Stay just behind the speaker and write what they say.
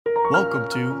Welcome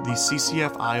to the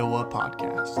CCF Iowa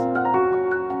podcast.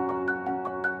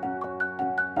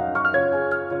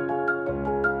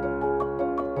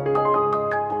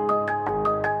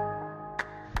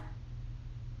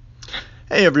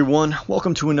 Hey everyone,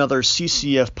 welcome to another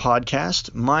CCF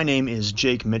podcast. My name is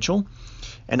Jake Mitchell,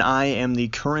 and I am the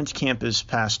current campus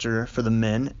pastor for the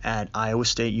men at Iowa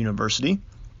State University.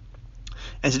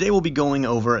 And today we'll be going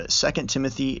over 2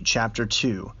 Timothy chapter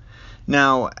 2.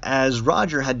 Now, as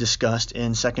Roger had discussed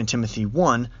in 2 Timothy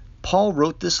 1, Paul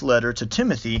wrote this letter to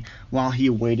Timothy while he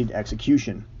awaited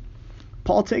execution.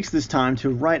 Paul takes this time to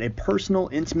write a personal,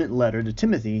 intimate letter to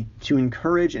Timothy to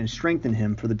encourage and strengthen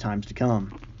him for the times to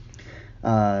come,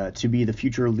 to be the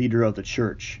future leader of the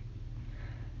church.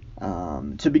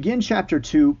 To begin chapter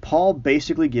 2, Paul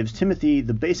basically gives Timothy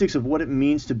the basics of what it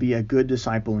means to be a good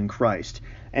disciple in Christ.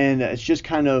 And it's just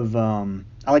kind of,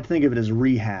 I like to think of it as a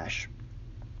rehash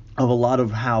of a lot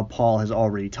of how Paul has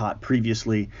already taught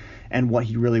previously and what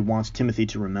he really wants Timothy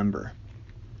to remember.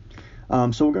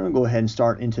 So we're going to go ahead and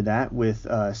start into that with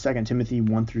 2 Timothy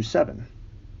 1 through 7.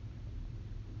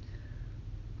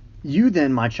 You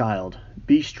then, my child,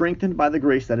 be strengthened by the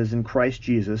grace that is in Christ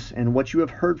Jesus, and what you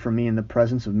have heard from me in the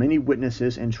presence of many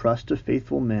witnesses, entrust to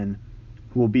faithful men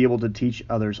who will be able to teach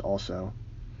others also.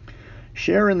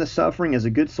 Share in the suffering as a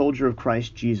good soldier of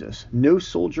Christ Jesus. No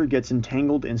soldier gets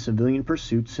entangled in civilian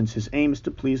pursuits, since his aim is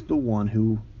to please the one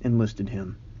who enlisted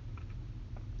him.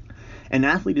 An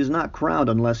athlete is not crowned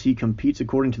unless he competes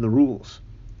according to the rules.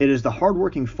 It is the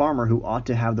hard-working farmer who ought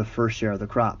to have the first share of the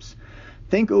crops.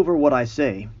 Think over what I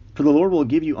say, for the Lord will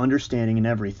give you understanding in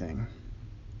everything.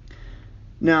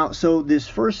 Now, so this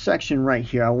first section right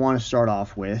here I want to start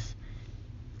off with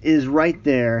is right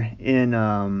there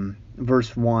in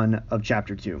verse 1 of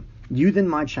chapter 2. You then,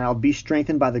 my child, be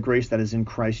strengthened by the grace that is in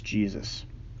Christ Jesus.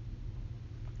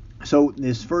 So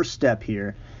this first step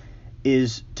here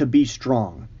is to be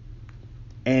strong.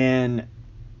 And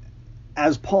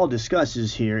as Paul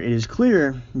discusses here, it is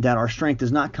clear that our strength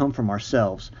does not come from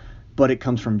ourselves, but it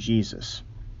comes from Jesus.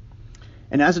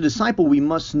 And as a disciple, we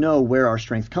must know where our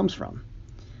strength comes from.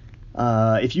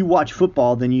 If you watch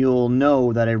football, then you'll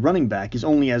know that a running back is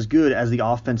only as good as the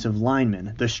offensive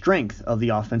lineman, the strength of the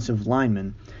offensive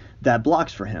lineman that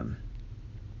blocks for him.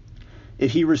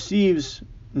 If he receives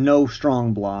no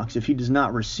strong blocks, if he does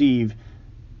not receive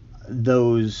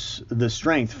the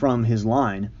strength from his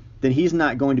line, then he's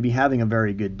not going to be having a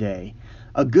very good day.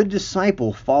 A good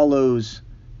disciple follows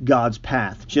God's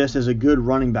path, just as a good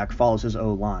running back follows his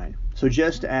O-line. So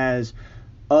just as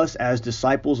us as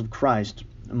disciples of Christ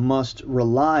must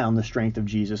rely on the strength of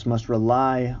Jesus, must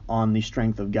rely on the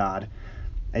strength of God,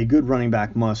 a good running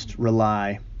back must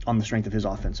rely on the strength of his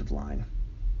offensive line.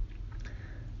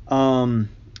 And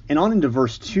on into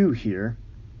verse 2 here.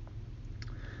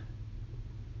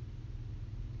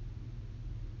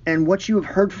 And what you have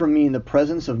heard from me in the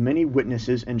presence of many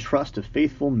witnesses, entrust to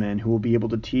faithful men who will be able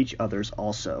to teach others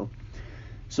also.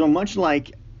 So much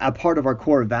like a part of our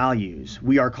core values,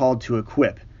 we are called to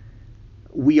equip.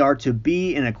 We are to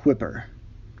be an equipper.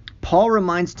 Paul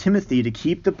reminds Timothy to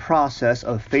keep the process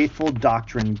of faithful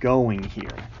doctrine going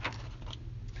here.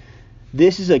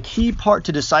 This is a key part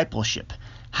to discipleship,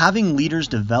 having leaders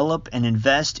develop and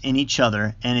invest in each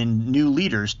other and in new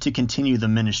leaders to continue the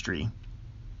ministry.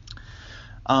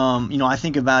 I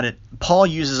think about it, Paul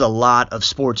uses a lot of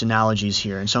sports analogies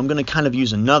here, and so I'm going to kind of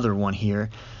use another one here.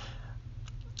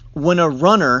 When a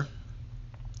runner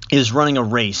is running a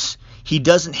race, he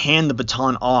doesn't hand the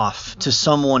baton off to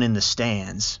someone in the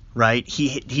stands, right?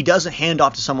 He doesn't hand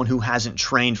off to someone who hasn't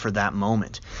trained for that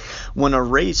moment. When a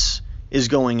race is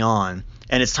going on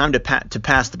and it's time to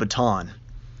pass the baton,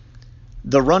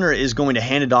 the runner is going to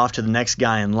hand it off to the next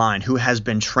guy in line who has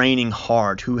been training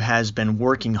hard, who has been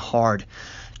working hard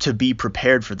to be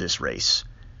prepared for this race.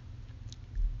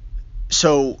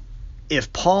 So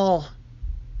if Paul,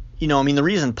 the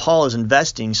reason Paul is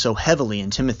investing so heavily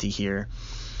in Timothy here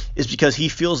is because he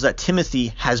feels that Timothy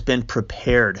has been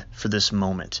prepared for this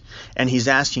moment. And he's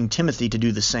asking Timothy to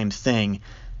do the same thing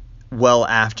well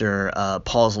after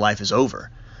Paul's life is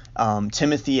over.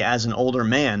 Timothy, as an older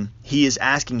man, he is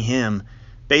asking him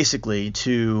basically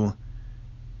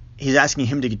he's asking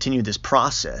him to continue this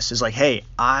process. It's like, hey,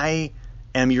 I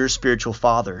am your spiritual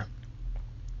father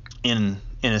in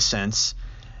a sense,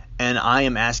 and I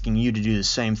am asking you to do the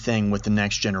same thing with the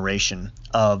next generation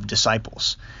of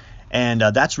disciples. And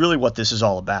that's really what this is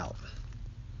all about.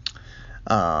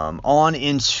 On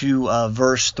into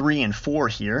verse 3 and 4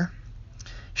 here.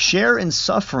 Share in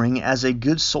suffering as a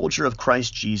good soldier of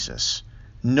Christ Jesus.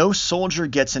 No soldier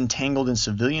gets entangled in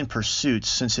civilian pursuits,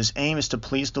 since his aim is to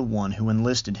please the one who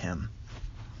enlisted him.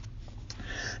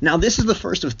 Now, this is the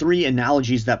first of 3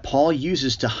 analogies that Paul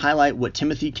uses to highlight what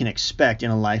Timothy can expect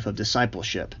in a life of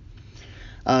discipleship.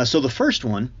 So the first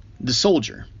one, the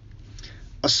soldier.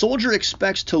 A soldier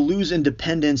expects to lose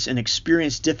independence and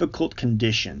experience difficult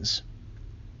conditions.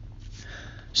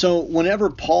 So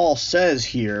whenever Paul says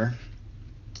here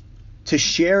to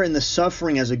share in the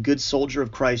suffering as a good soldier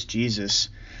of Christ Jesus,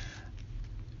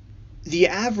 the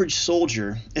average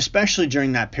soldier, especially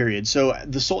during that period, so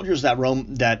the soldiers that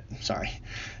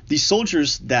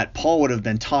Paul would have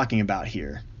been talking about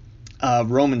here,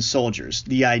 Roman soldiers,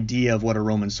 the idea of what a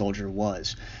Roman soldier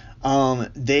was,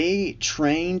 they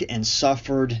trained and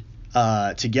suffered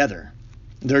together.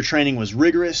 Their training was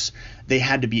rigorous. They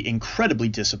had to be incredibly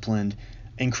disciplined,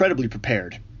 incredibly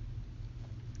prepared.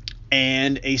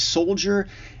 And a soldier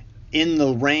in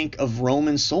the rank of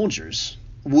Roman soldiers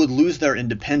would lose their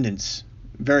independence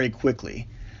very quickly.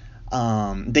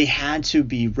 They had to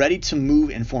be ready to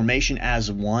move in formation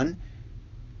as one.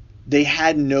 They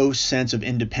had no sense of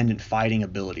independent fighting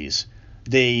abilities.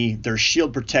 Their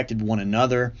shield protected one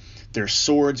another. Their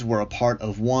swords were a part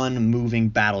of one moving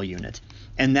battle unit.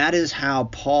 And that is how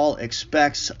Paul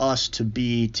expects us to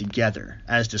be together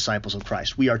as disciples of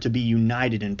Christ. We are to be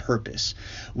united in purpose.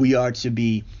 We are to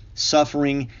be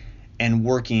suffering and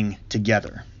working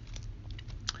together.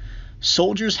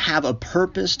 Soldiers have a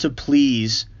purpose to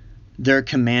please their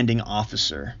commanding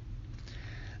officer.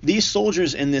 These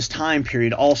soldiers in this time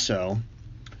period also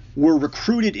were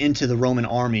recruited into the Roman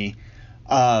army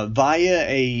via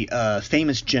a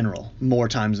famous general, more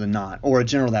times than not, or a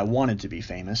general that wanted to be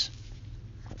famous.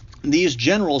 These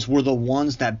generals were the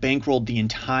ones that bankrolled the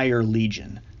entire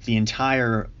legion, the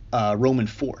entire Roman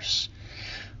force.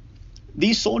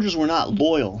 These soldiers were not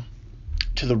loyal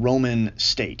to the Roman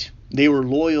state. They were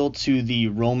loyal to the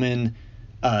Roman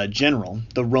general,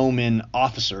 the Roman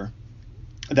officer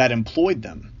that employed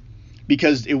them,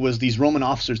 because it was these Roman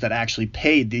officers that actually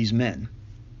paid these men.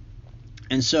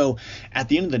 And so at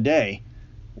the end of the day,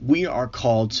 we are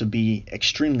called to be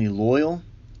extremely loyal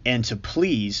and to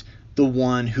please the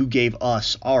one who gave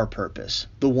us our purpose,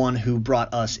 the one who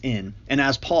brought us in. And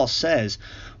as Paul says,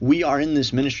 we are in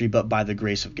this ministry but by the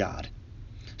grace of God.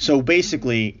 So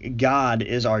basically, God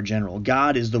is our general.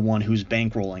 God is the one who's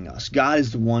bankrolling us. God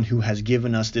is the one who has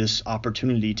given us this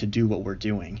opportunity to do what we're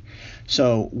doing.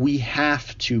 So we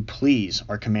have to please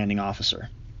our commanding officer.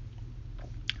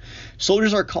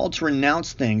 Soldiers are called to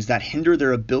renounce things that hinder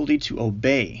their ability to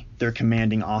obey their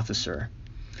commanding officer.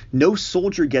 No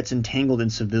soldier gets entangled in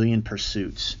civilian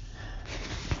pursuits.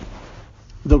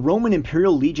 The Roman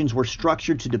imperial legions were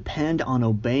structured to depend on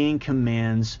obeying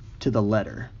commands to the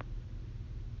letter.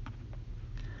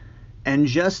 And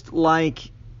just like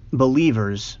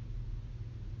believers,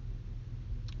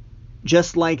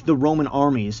 just like the Roman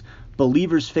armies,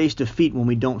 believers face defeat when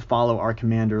we don't follow our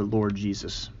commander, Lord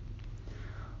Jesus.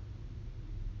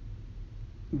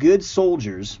 Good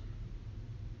soldiers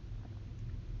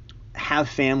have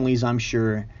families, I'm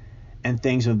sure, and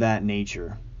things of that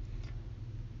nature.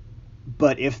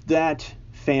 But if that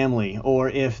family, or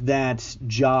if that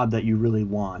job that you really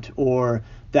want, or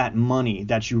that money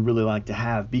that you really like to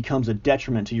have becomes a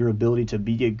detriment to your ability to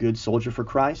be a good soldier for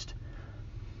Christ,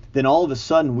 then all of a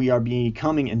sudden we are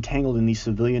becoming entangled in these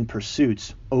civilian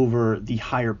pursuits over the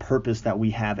higher purpose that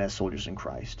we have as soldiers in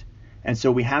Christ. And so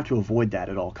we have to avoid that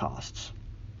at all costs.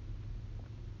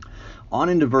 On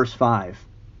into verse 5.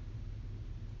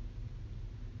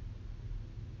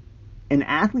 An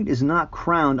athlete is not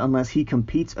crowned unless he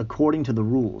competes according to the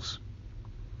rules.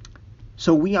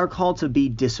 So we are called to be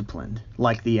disciplined,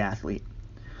 like the athlete.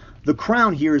 The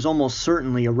crown here is almost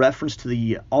certainly a reference to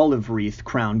the olive wreath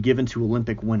crown given to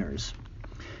Olympic winners.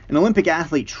 An Olympic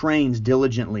athlete trains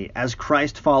diligently. As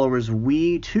Christ followers,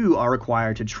 we too are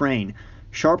required to train,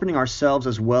 sharpening ourselves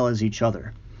as well as each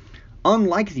other.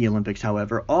 Unlike the Olympics,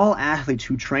 however, all athletes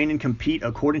who train and compete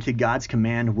according to God's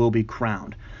command will be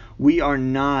crowned. We are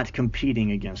not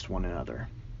competing against one another.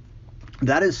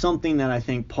 That is something that I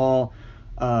think Paul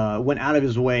went out of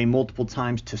his way multiple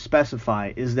times to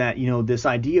specify, is that, this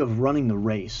idea of running the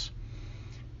race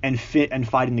and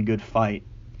fighting the good fight,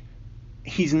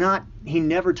 he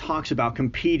never talks about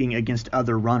competing against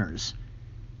other runners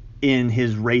in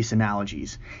his race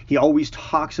analogies. He always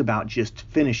talks about just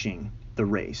finishing the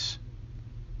race.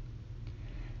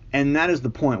 And that is the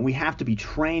point. We have to be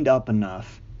trained up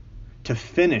enough to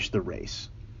finish the race,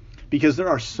 because there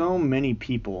are so many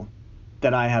people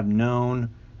that I have known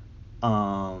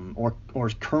or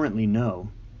currently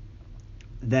know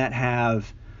that are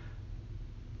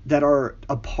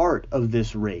a part of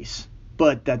this race,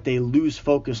 but that they lose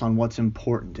focus on what's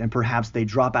important, and perhaps they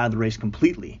drop out of the race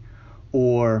completely,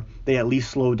 or they at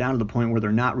least slow down to the point where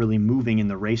they're not really moving in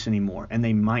the race anymore and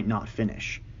they might not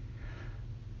finish.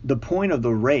 The point of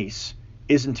the race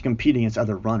isn't to compete against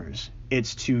other runners.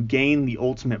 It's to gain the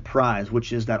ultimate prize,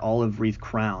 which is that olive wreath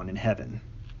crown in heaven.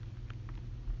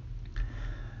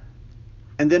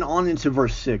 And then on into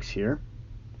verse 6 here.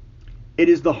 It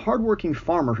is the hardworking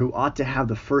farmer who ought to have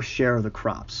the first share of the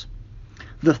crops.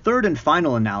 The third and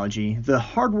final analogy, the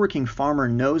hardworking farmer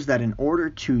knows that in order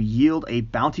to yield a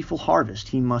bountiful harvest,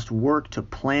 he must work to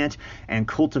plant and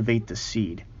cultivate the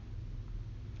seed.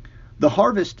 The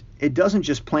harvest, it doesn't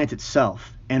just plant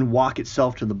itself and walk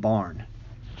itself to the barn.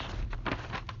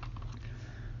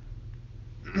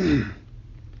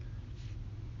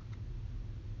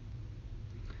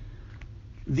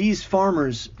 These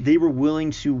farmers, they were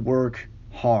willing to work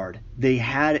hard. They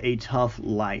had a tough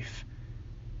life.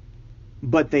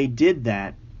 But they did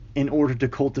that in order to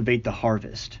cultivate the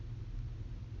harvest.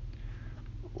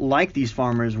 Like these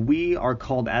farmers, we are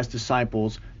called as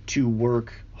disciples to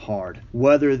work hard,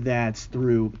 whether that's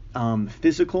through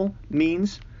physical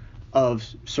means of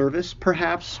service,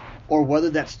 perhaps, or whether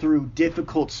that's through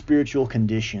difficult spiritual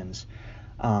conditions.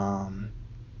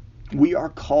 We are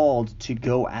called to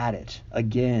go at it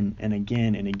again and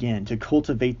again and again, to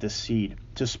cultivate the seed,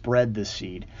 to spread the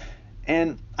seed.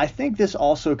 And I think this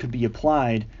also could be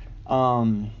applied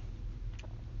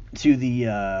to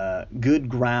the good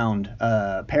ground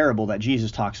parable that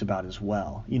Jesus talks about as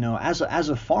well. You know, as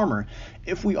a farmer,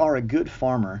 if we are a good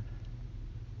farmer,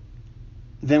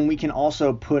 then we can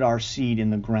also put our seed in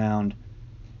the ground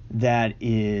that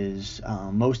is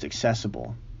most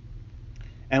accessible.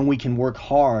 And we can work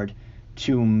hard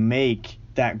to make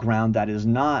that ground that is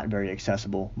not very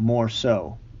accessible more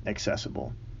so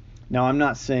accessible. Now, I'm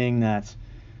not saying that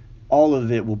all of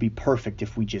it will be perfect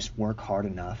if we just work hard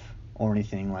enough or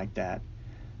anything like that,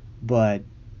 but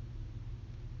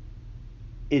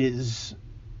it is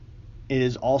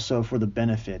also for the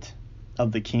benefit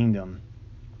of the kingdom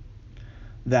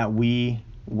that we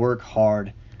work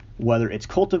hard, whether it's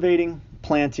cultivating,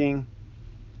 planting,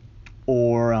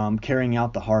 or carrying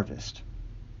out the harvest.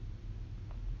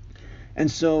 And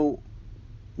so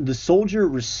the soldier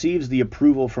receives the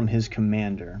approval from his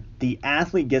commander. The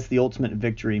athlete gets the ultimate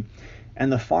victory,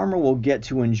 and the farmer will get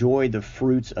to enjoy the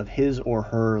fruits of his or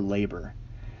her labor.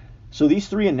 So these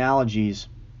three analogies,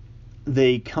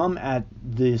 they come at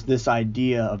this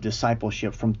idea of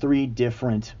discipleship from three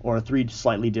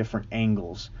slightly different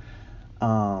angles.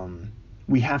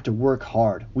 We have to work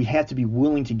hard. We have to be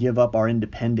willing to give up our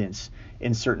independence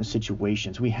in certain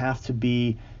situations. We have to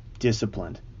be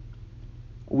disciplined.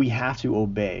 We have to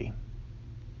obey.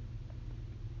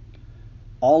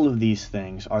 All of these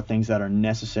things are things that are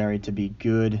necessary to be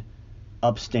good,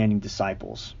 upstanding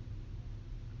disciples.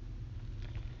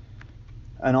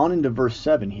 And on into verse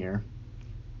 7 here.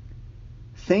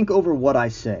 Think over what I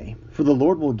say, for the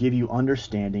Lord will give you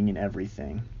understanding in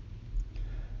everything.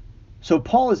 So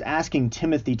Paul is asking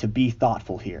Timothy to be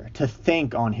thoughtful here, to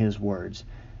think on his words.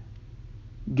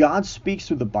 God speaks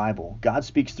through the Bible. God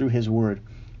speaks through his word.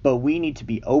 But we need to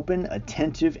be open,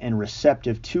 attentive, and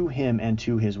receptive to him and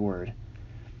to his word.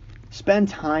 Spend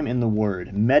time in the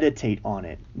word. Meditate on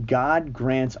it. God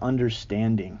grants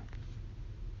understanding.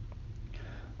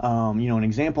 An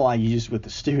example I used with the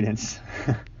students.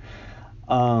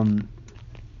 One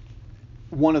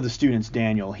of the students,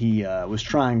 Daniel, he was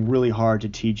trying really hard to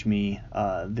teach me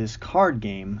this card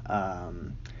game,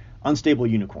 Unstable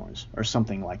Unicorns, or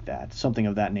something like that. Something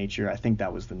of that nature. I think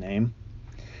that was the name.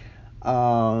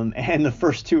 And the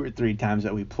first 2 or 3 times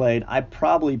that we played, I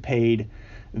probably paid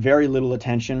very little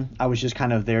attention. I was just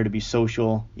kind of there to be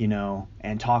social,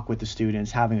 and talk with the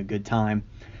students, having a good time.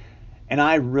 And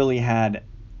I really had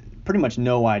pretty much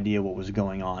no idea what was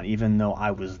going on, even though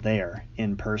I was there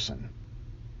in person.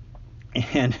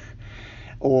 And,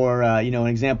 an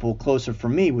example closer for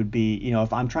me would be,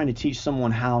 if I'm trying to teach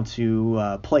someone how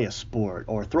to play a sport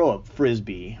or throw a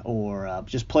frisbee or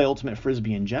just play ultimate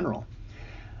frisbee in general.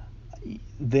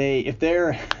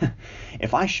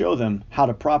 If I show them how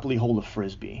to properly hold a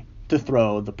frisbee to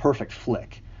throw the perfect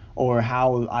flick, or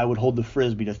how I would hold the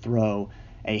frisbee to throw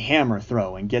a hammer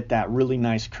throw and get that really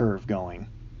nice curve going,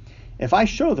 if I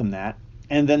show them that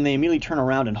and then they immediately turn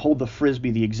around and hold the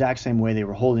frisbee the exact same way they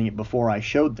were holding it before I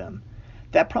showed them,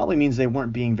 that probably means they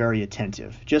weren't being very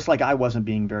attentive, just like I wasn't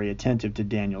being very attentive to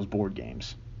Daniel's board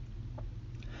games.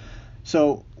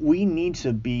 So we need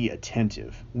to be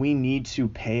attentive. We need to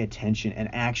pay attention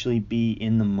and actually be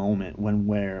in the moment when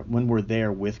we're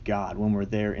there with God, when we're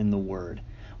there in the Word.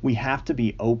 We have to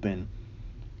be open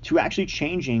to actually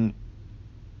changing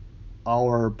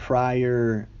our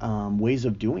prior ways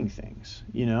of doing things.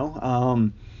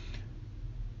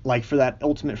 like for that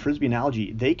ultimate Frisbee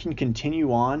analogy, they can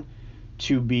continue on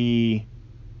to be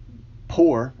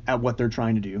poor at what they're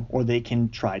trying to do, or they can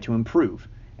try to improve.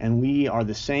 And we are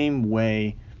the same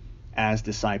way as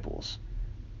disciples.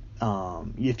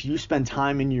 If you spend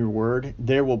time in your word,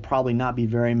 there will probably not be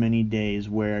very many days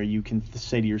where you can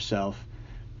say to yourself,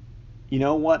 you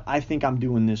know what, I think I'm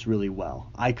doing this really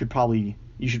well.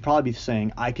 You should probably be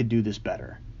saying, I could do this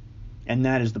better. And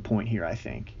that is the point here, I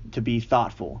think, to be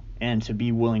thoughtful and to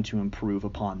be willing to improve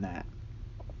upon that.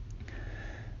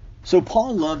 So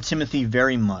Paul loved Timothy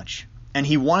very much, and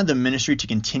he wanted the ministry to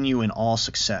continue in all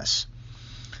success.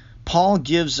 Paul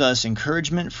gives us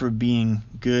encouragement for being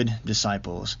good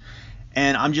disciples.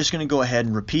 And I'm just going to go ahead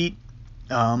and repeat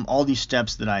all these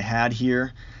steps that I had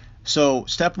here. So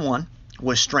step 1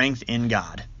 was strength in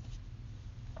God.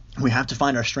 We have to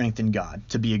find our strength in God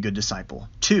to be a good disciple.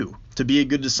 2, to be a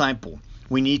good disciple,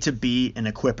 we need to be an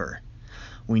equipper.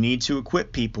 We need to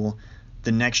equip people,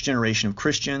 the next generation of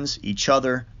Christians, each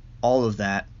other, all of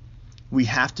that. We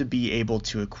have to be able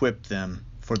to equip them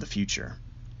for the future.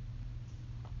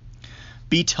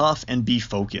 Be tough and be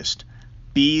focused.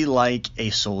 Be like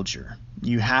a soldier.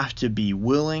 You have to be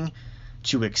willing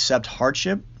to accept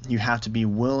hardship. You have to be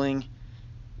willing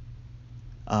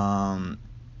to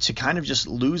kind of just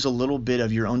lose a little bit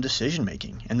of your own decision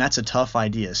making. And that's a tough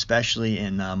idea, especially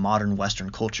in modern Western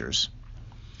cultures.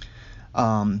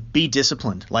 Be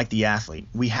disciplined like the athlete.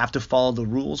 We have to follow the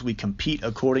rules. We compete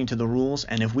according to the rules.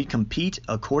 And if we compete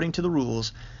according to the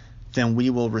rules, then we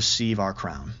will receive our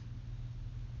crown.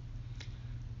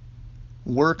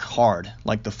 Work hard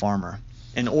like the farmer.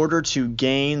 In order to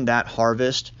gain that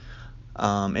harvest,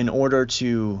 in order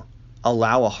to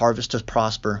allow a harvest to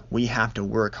prosper, we have to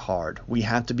work hard. We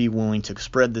have to be willing to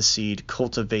spread the seed,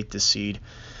 cultivate the seed.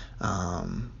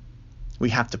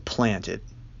 We have to plant it.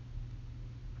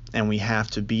 And we have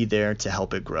to be there to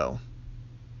help it grow.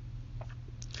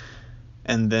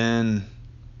 And then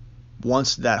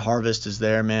once that harvest is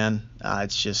there, man,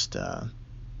 it's just...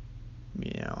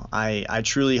 I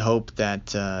truly hope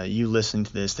that you listen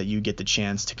to this, that you get the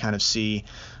chance to kind of see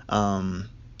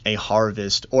a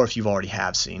harvest, or if you've already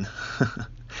have seen,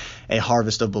 a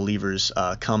harvest of believers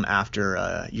come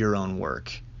after your own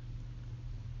work.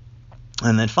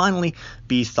 And then finally,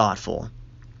 be thoughtful.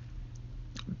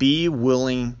 Be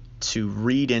willing to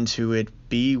read into it.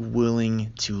 Be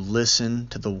willing to listen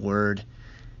to the word,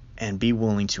 and be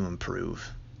willing to improve.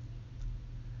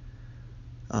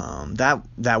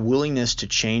 That willingness to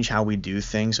change how we do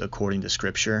things according to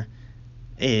Scripture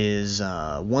is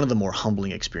one of the more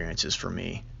humbling experiences for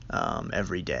me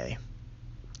every day.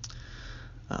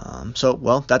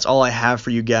 So that's all I have for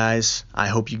you guys. I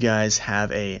hope you guys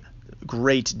have a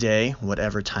great day,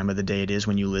 whatever time of the day it is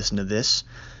when you listen to this.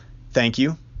 Thank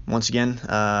you. Once again,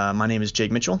 my name is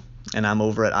Jake Mitchell, and I'm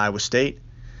over at Iowa State.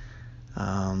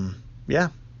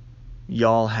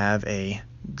 Y'all have a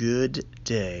good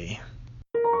day.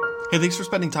 Hey, thanks for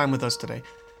spending time with us today.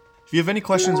 If you have any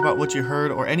questions about what you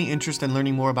heard or any interest in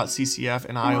learning more about CCF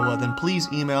in Iowa, then please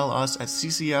email us at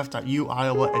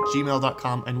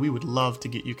ccf.uiowa@gmail.com, and we would love to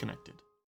get you connected.